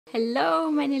Hallo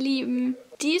meine Lieben,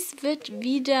 dies wird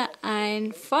wieder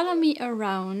ein Follow Me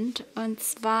Around und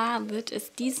zwar wird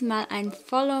es diesmal ein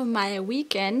Follow My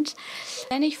Weekend,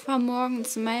 denn ich fahre morgen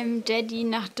zu meinem Daddy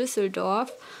nach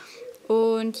Düsseldorf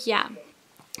und ja,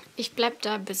 ich bleibe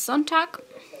da bis Sonntag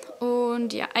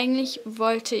und ja, eigentlich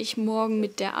wollte ich morgen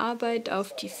mit der Arbeit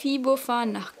auf die FIBO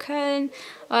fahren nach Köln,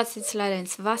 was jetzt leider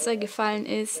ins Wasser gefallen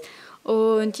ist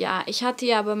und ja, ich hatte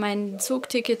ja aber mein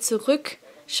Zugticket zurück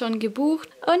schon gebucht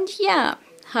und ja,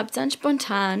 habe dann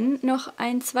spontan noch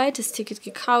ein zweites Ticket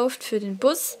gekauft für den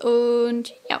Bus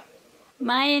und ja,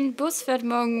 mein Bus fährt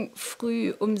morgen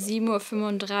früh um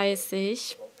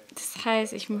 7:35 Uhr, das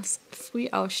heißt, ich muss früh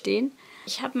aufstehen.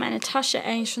 Ich habe meine Tasche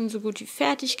eigentlich schon so gut wie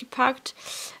fertig gepackt.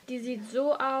 Die sieht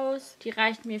so aus, die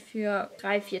reicht mir für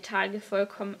 3-4 Tage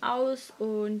vollkommen aus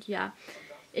und ja,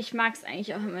 ich mag es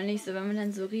eigentlich auch immer nicht so, wenn man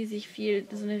dann so riesig viel,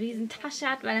 so eine riesen Tasche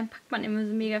hat, weil dann packt man immer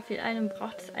so mega viel ein und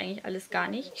braucht das eigentlich alles gar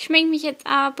nicht. Ich schminke mich jetzt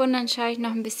ab und dann schaue ich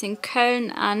noch ein bisschen Köln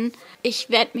an. Ich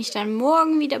werde mich dann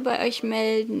morgen wieder bei euch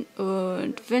melden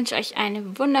und wünsche euch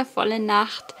eine wundervolle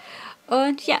Nacht.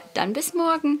 Und ja, dann bis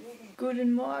morgen.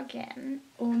 Guten Morgen,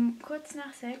 um kurz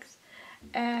nach 6.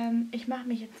 Ich mache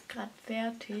mich jetzt gerade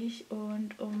fertig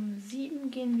und um 7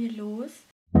 gehen wir los.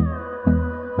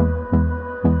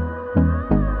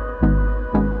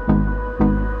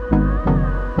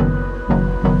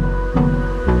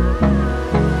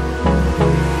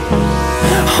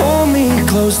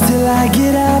 Close till I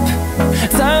get up.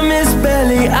 Time is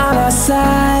barely on our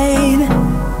side.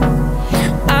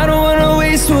 I don't wanna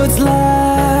waste what's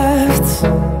left.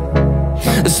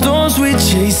 The storms we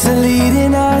chase are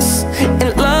leading us,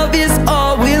 and love is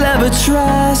all we'll ever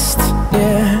trust.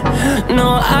 Yeah,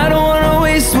 no, I don't wanna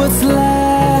waste what's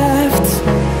left.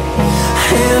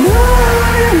 And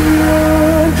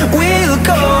on we'll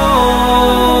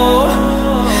go,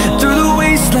 through the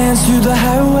wastelands, through the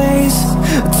highways,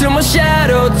 till my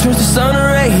shadow turns to sun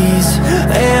rays.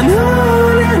 And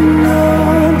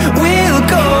on we'll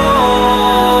go,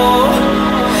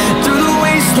 through the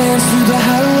wastelands, through the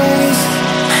highways.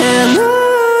 And on we'll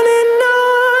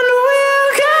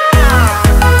go.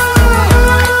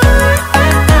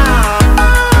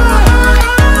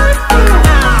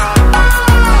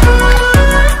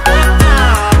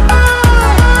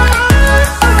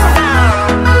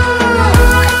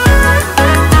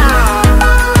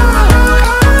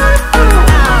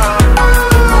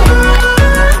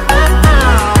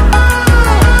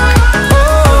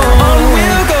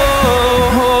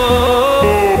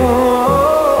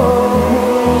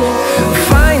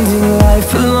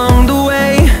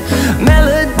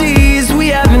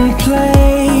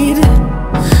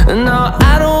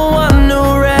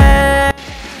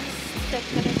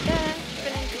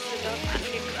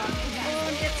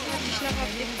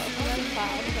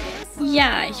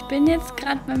 Ja, ich bin jetzt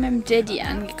gerade bei meinem Daddy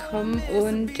angekommen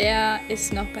und der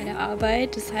ist noch bei der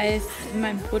Arbeit. Das heißt,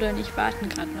 mein Bruder und ich warten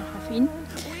gerade noch auf ihn.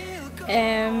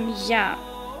 Ja,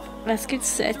 was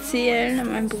gibt's zu erzählen?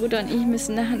 Mein Bruder und ich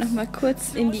müssen nachher noch mal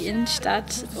kurz in die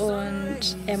Innenstadt und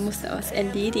er muss was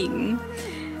erledigen.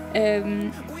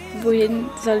 Wohin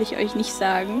soll ich euch nicht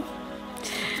sagen?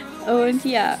 Und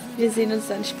ja, wir sehen uns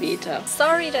dann später.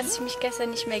 Sorry, dass ich mich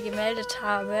gestern nicht mehr gemeldet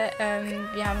habe.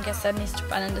 Wir haben gestern nichts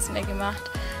Spannendes mehr gemacht.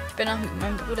 Ich bin auch mit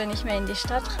meinem Bruder nicht mehr in die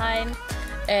Stadt rein.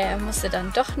 Er musste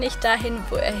dann doch nicht dahin,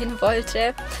 wo er hin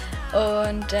wollte.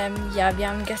 Und ja, wir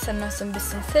haben gestern noch so ein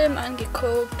bisschen Film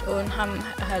angeguckt und haben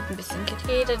halt ein bisschen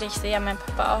geredet. Ich sehe ja meinen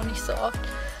Papa auch nicht so oft.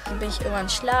 Dann bin ich irgendwann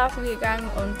schlafen gegangen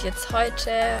und jetzt heute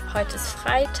ist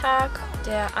Freitag,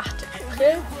 der 8.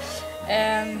 April.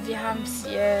 Wir haben es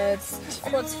jetzt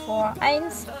kurz vor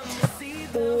 1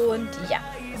 und ja,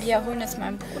 wir holen jetzt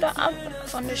meinen Bruder ab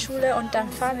von der Schule und dann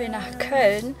fahren wir nach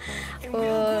Köln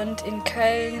und in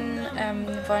Köln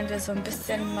wollen wir so ein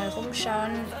bisschen mal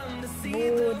rumschauen,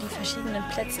 wo die verschiedenen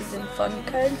Plätze sind von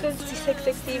Köln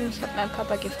 50667. Ich habe meinen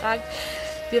Papa gefragt,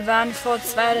 wir waren vor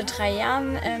 2 oder 3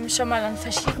 Jahren schon mal an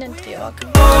verschiedenen Drehorten.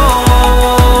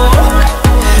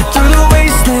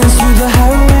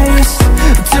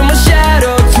 Till my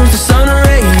shadow turns to sun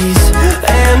rays.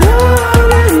 And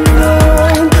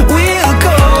on we'll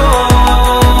go,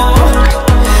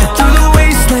 through the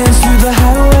wastelands, through the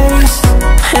highways.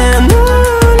 And on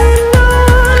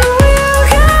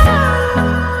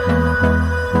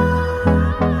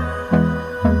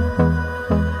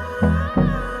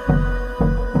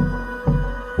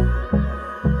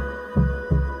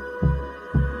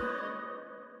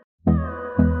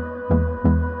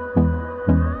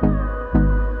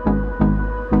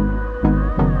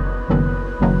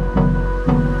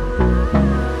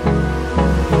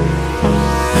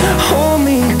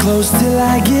we'll close till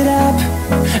I get up.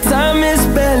 Time is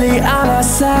barely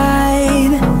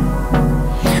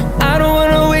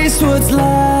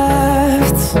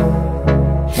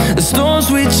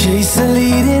chase are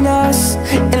leading us,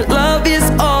 and love is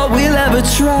all we'll ever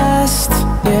trust.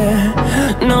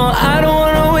 Yeah, no, I don't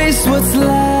wanna waste what's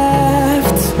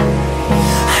left.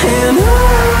 And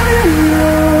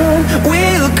on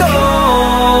we'll go,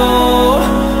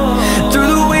 through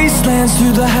the wastelands,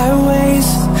 through the highways,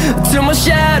 till my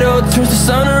shadow turns to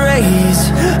sun rays.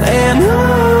 And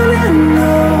on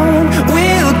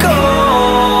we'll go,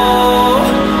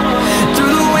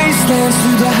 through the wastelands,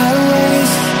 through the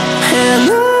highways, and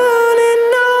on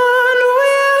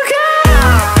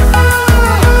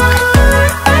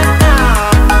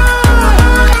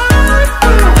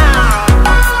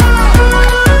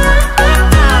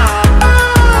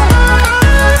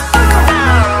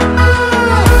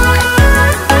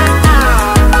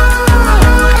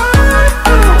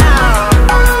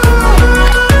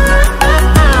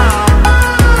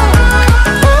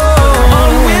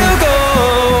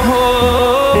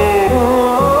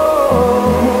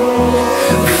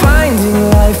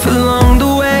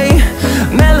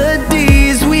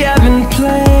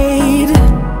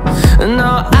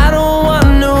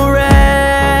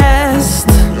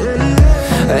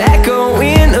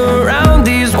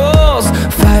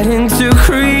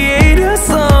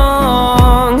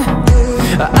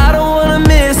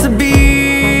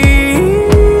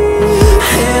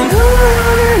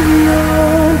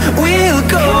we'll go.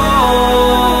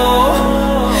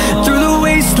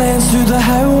 Through the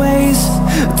highways,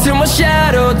 till my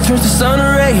shadow turns to sun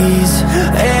rays.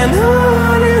 And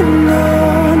on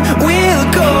we'll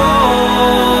go,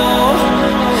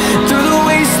 through the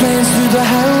wastelands, through the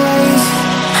highways,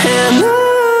 and on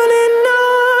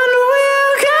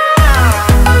we'll go.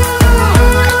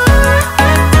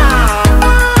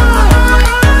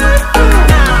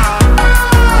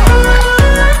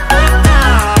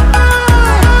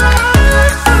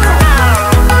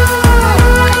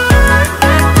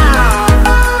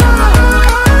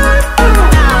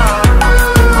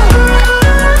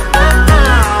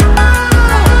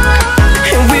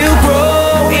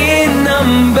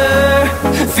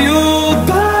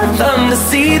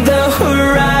 See the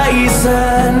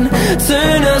horizon,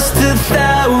 turn us to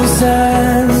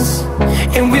thousands,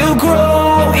 and we'll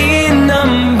grow in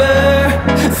number,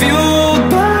 fueled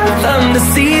by them. To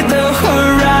see the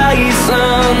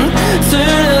horizon,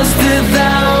 turn us to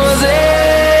thousands,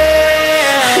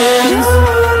 and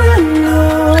on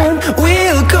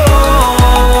we'll go,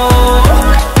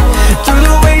 through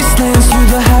the wastelands, through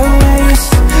the highways,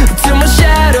 till my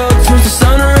shadow turns to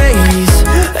sun rays.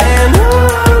 And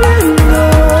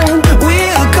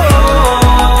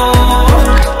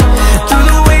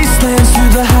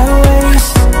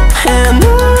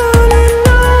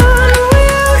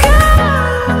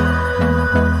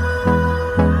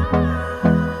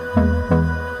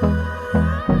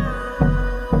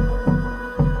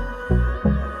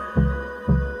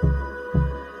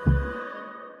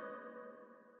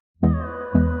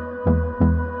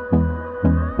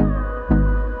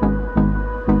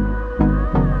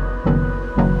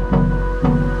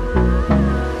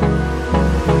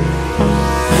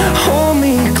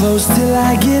close till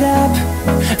I get up,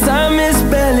 time is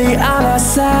barely on our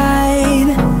side.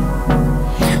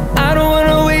 I don't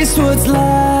wanna waste what's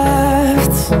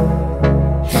left.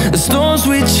 The storms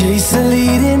we chase are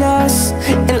leading us,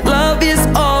 and love is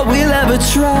all we'll ever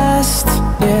trust.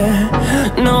 Yeah,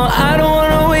 no, I don't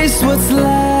wanna waste what's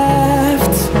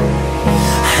left.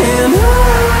 And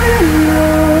on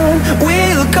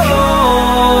we'll go,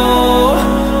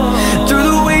 through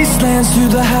the wastelands,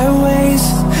 through the highways,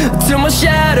 till my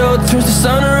shadow turns to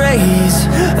sun rays.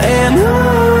 And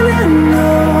on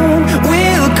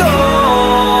we'll go,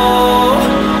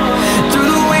 through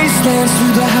the wastelands,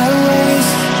 through the highways,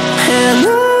 and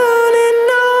on.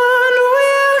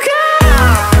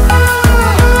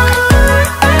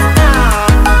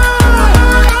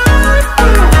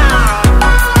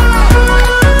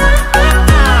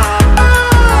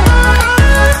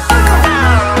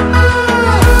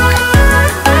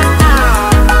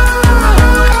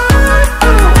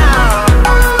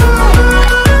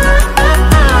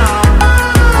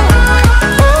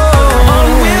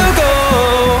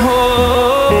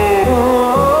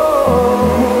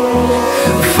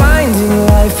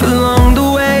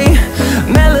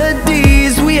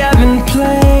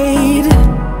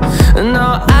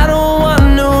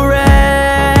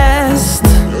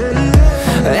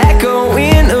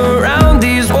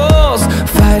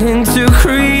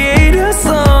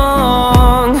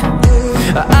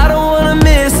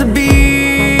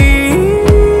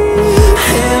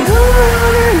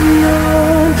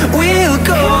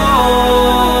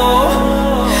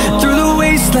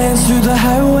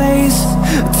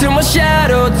 till my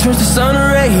shadow turns to sun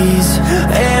rays.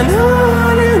 And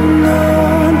on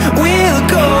we'll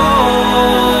go,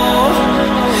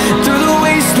 through the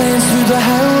wastelands, through the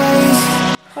highways.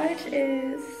 Heute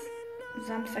ist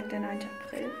Samstag, der 9.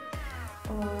 April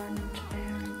und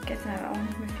gestern haben wir auch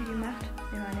nicht mehr viel gemacht.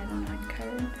 Wir waren ja dann noch in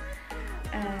Köln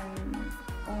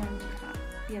und ja,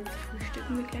 jetzt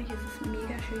frühstücken wir gleich. Es ist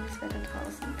mega schönes Wetter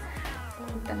draußen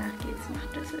und danach geht es nach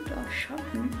Düsseldorf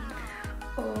shoppen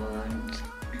und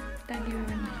dann gehen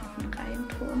wir noch auf den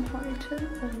Rheinturm heute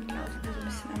und laufen so ein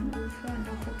bisschen am Ufer an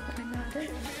der Promenade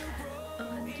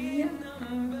und hier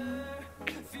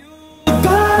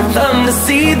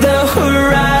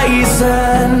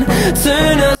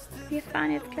wir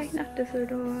fahren jetzt gleich nach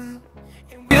Düsseldorf.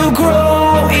 We'll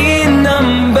grow in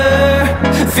number,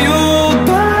 fueled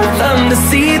by them to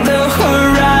see the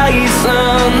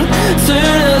horizon,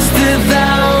 turn us to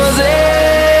thousands.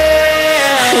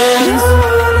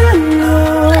 And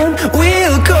on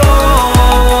we'll go,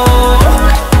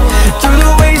 through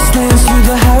the wastelands, through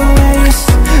the highways,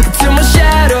 till my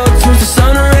shadow turns to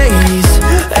sun rays.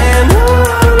 And on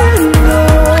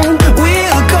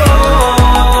we'll go,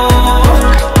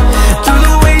 through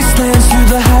the wastelands, through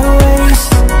the highways.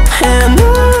 And on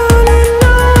we'll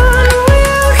go.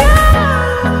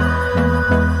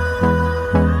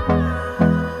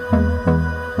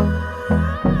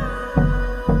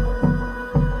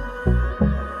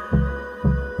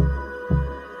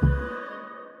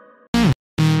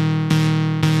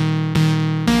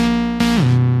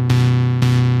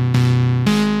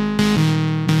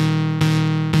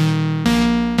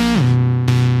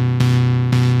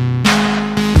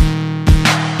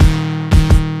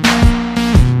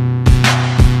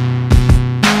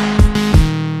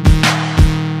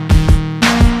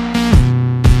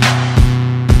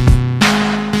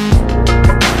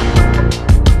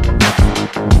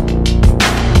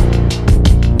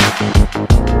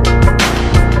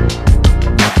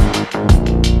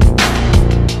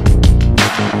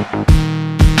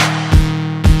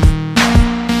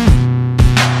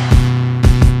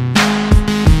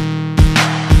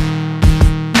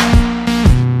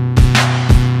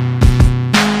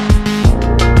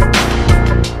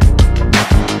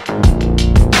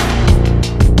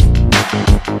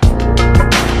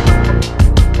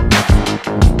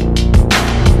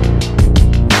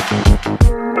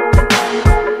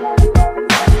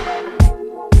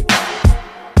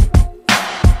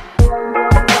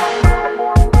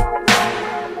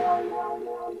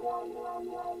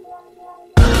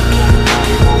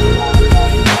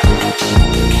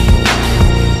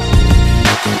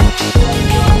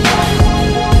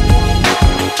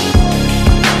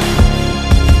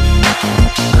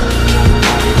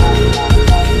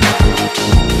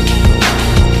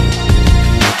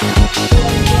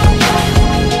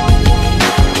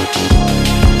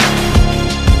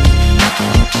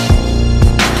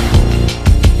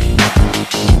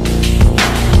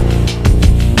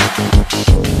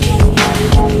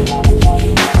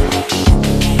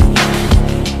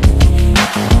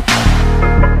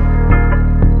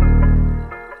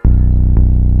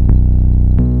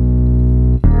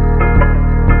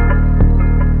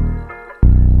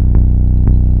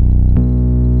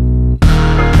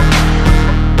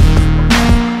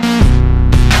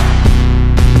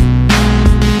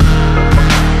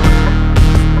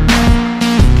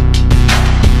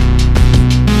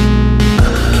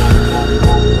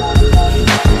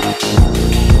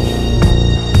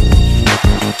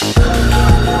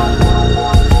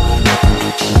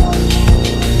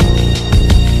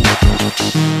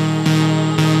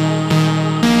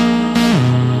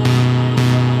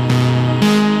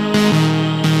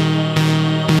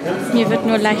 Mir wird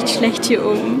nur leicht schlecht hier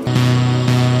oben.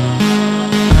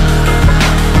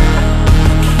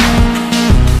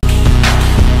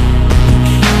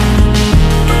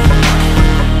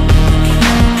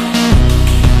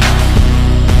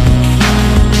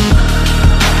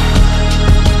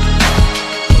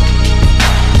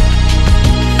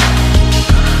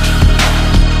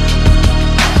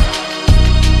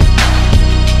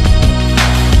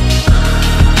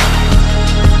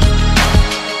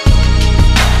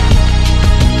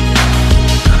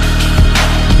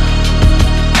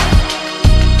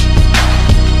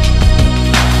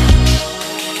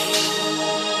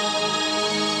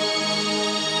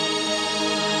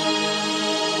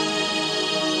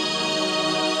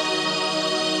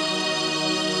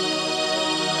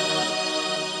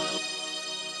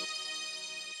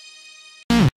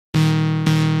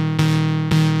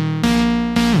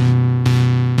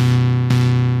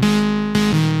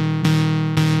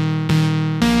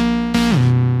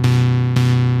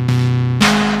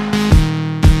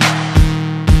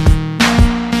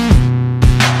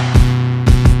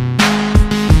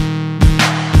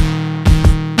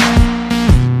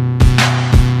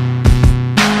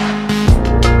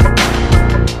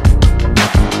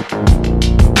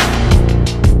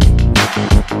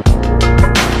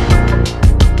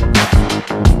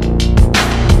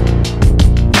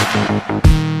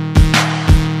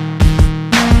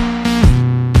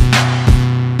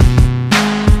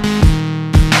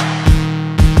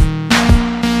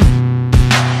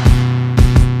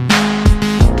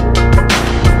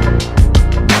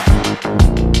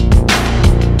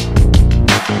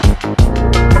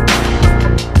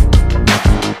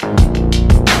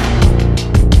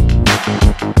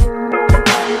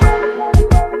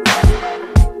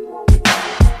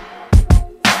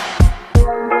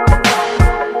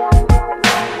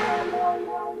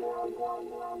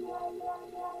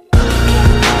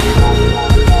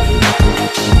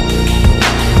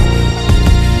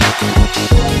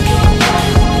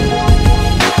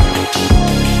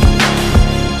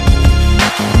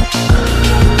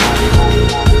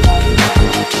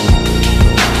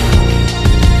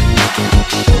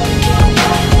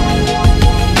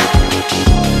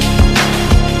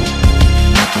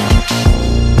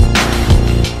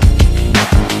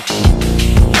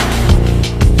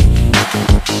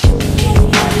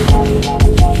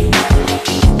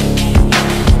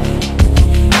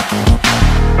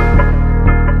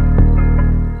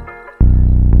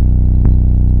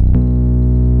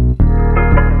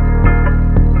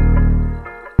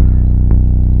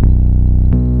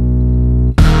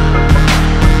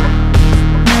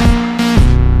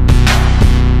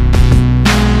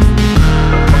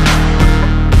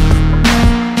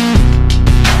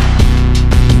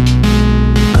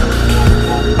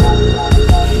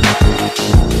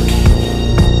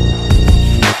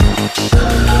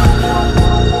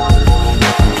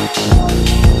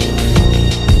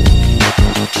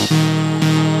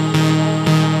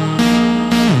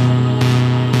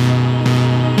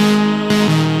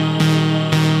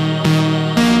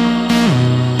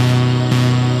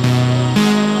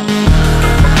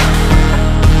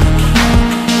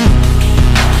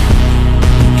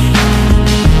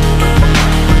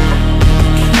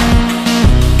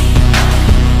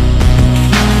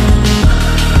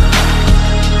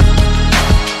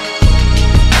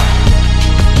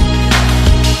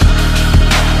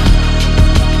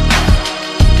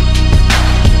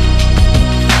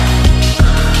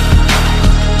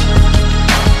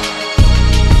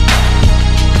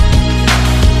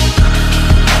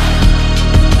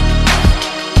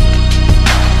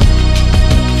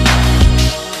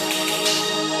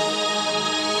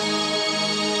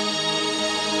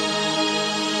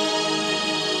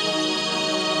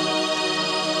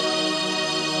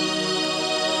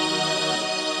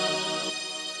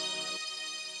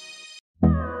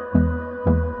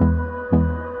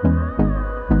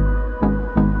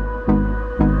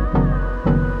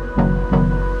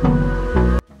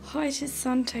 Heute ist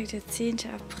Sonntag, der 10.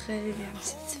 April. Wir haben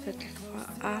es jetzt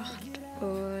 7:45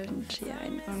 und ja,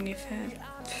 in ungefähr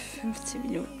 15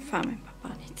 Minuten fahren mein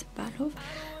Papa nicht zum Bahnhof,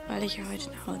 weil ich ja heute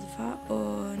nach Hause fahre.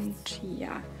 Und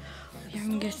ja, wir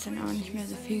haben gestern auch nicht mehr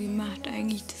so viel gemacht.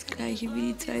 Eigentlich das gleiche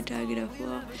wie die 2 Tage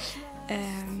davor.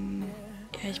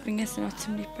 Ja, ich bin gestern auch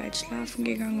ziemlich bald schlafen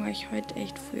gegangen, weil ich heute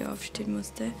echt früh aufstehen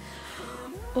musste.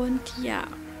 Und ja,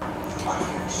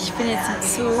 ich bin jetzt im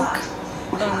Zug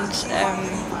und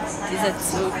dieser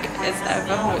Zug ist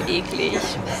einfach nur eklig.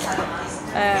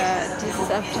 Dieses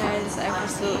Abteil ist einfach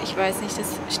so, ich weiß nicht,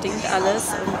 das stinkt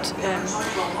alles und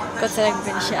Gott sei Dank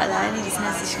bin ich hier alleine, das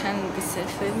heißt, ich kann ein bisschen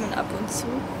filmen ab und zu.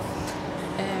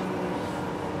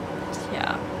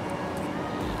 Ja,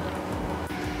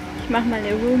 ich mache mal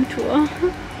eine Roomtour.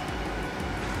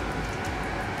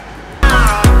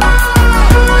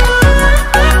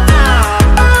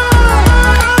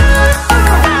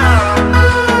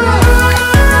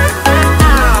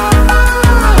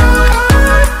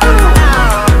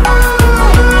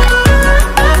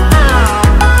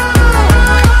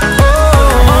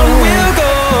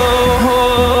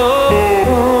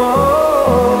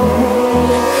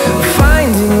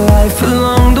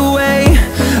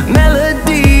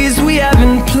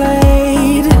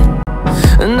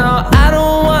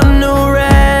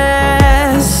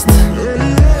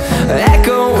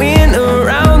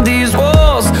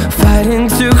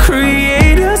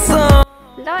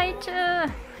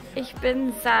 Leute, ich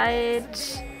bin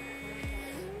seit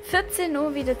 14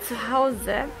 Uhr wieder zu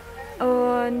Hause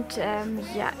und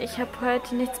ja, ich habe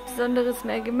heute nichts Besonderes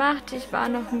mehr gemacht. Ich war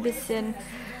noch ein bisschen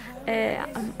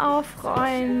am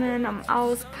Aufräumen, am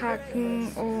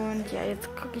Auspacken und ja, jetzt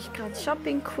gucke ich gerade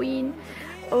Shopping Queen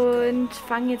und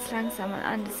fange jetzt langsam mal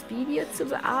an, das Video zu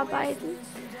bearbeiten.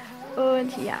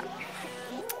 Und ja,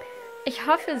 ich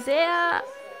hoffe sehr,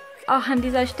 auch an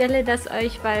dieser Stelle, dass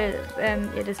euch, weil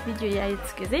ihr das Video ja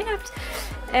jetzt gesehen habt,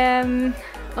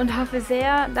 und hoffe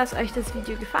sehr, dass euch das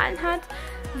Video gefallen hat.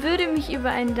 Würde mich über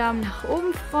einen Daumen nach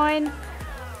oben freuen.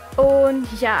 Und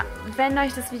ja, wenn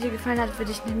euch das Video gefallen hat,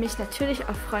 würde ich mich natürlich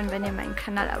auch freuen, wenn ihr meinen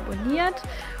Kanal abonniert,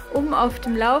 um auf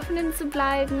dem Laufenden zu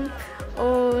bleiben.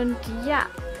 Und ja,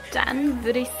 dann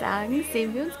würde ich sagen,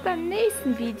 sehen wir uns beim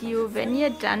nächsten Video, wenn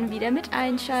ihr dann wieder mit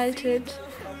einschaltet.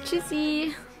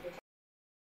 Tschüssi!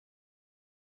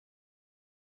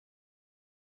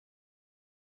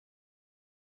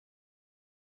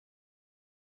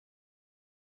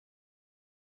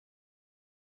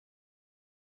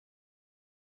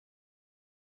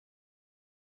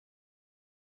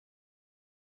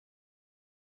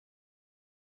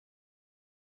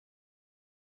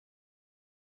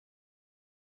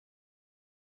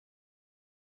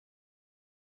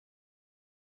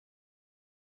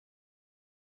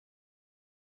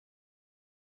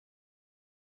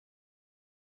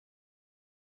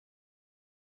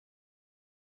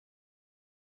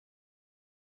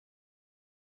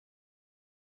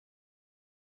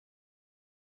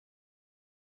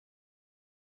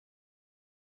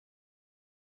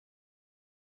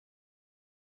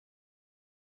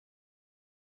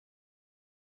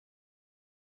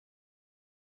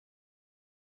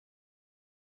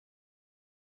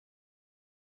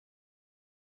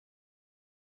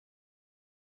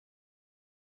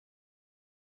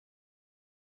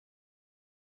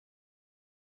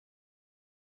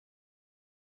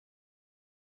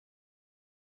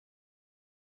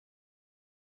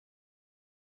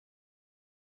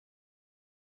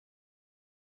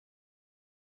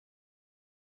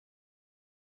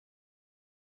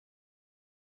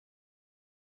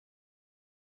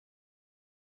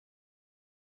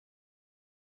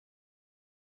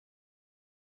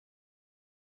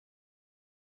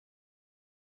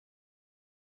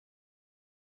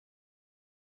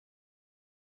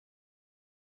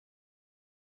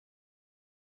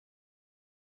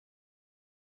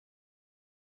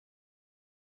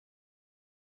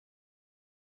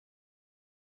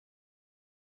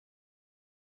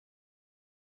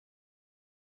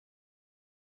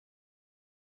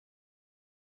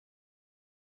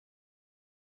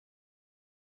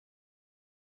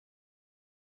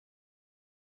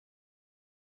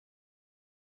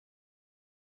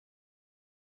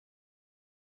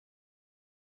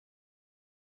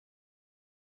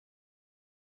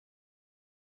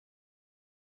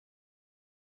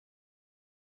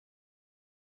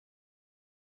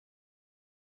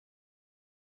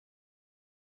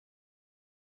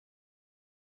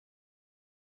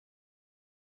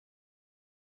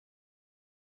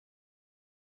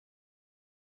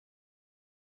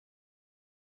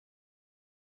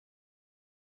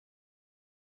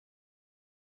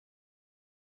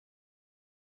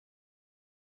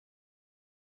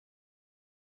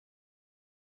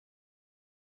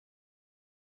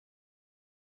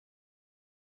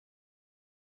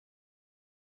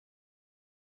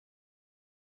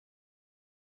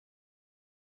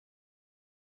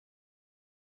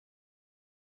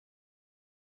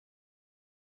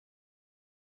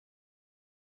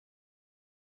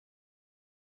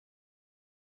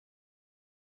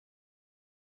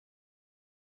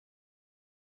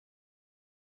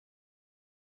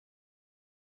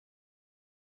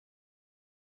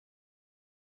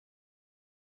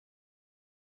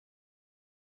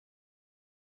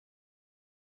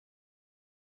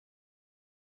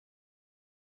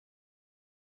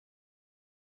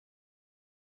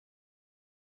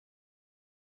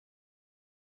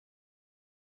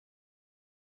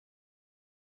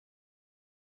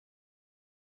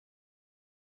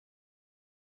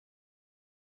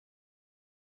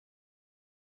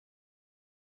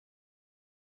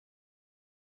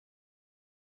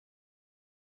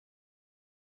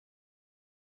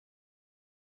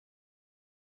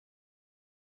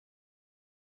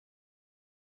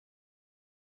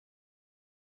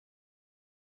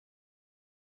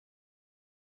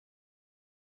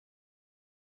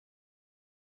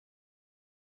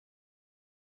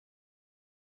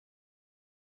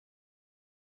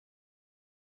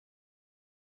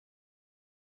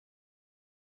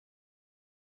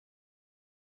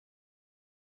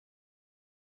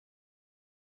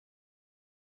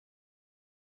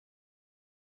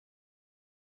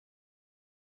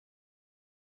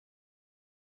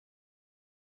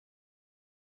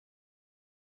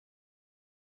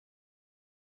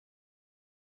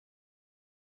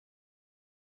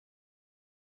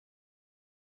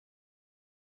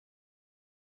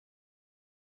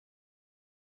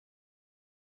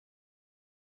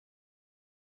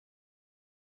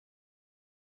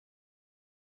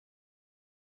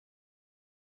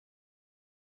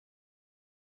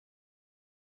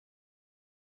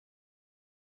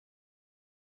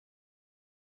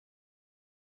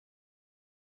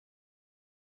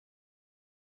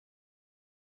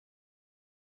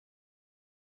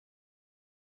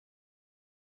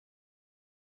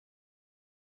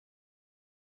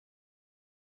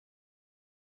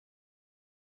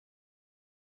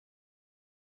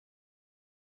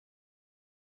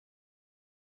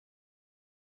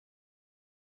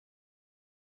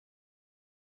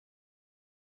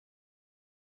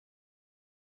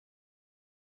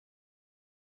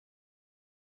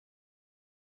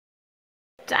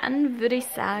 dann würde ich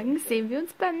sagen, sehen wir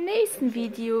uns beim nächsten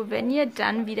Video, wenn ihr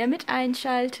dann wieder mit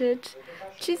einschaltet.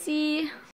 Tschüssi!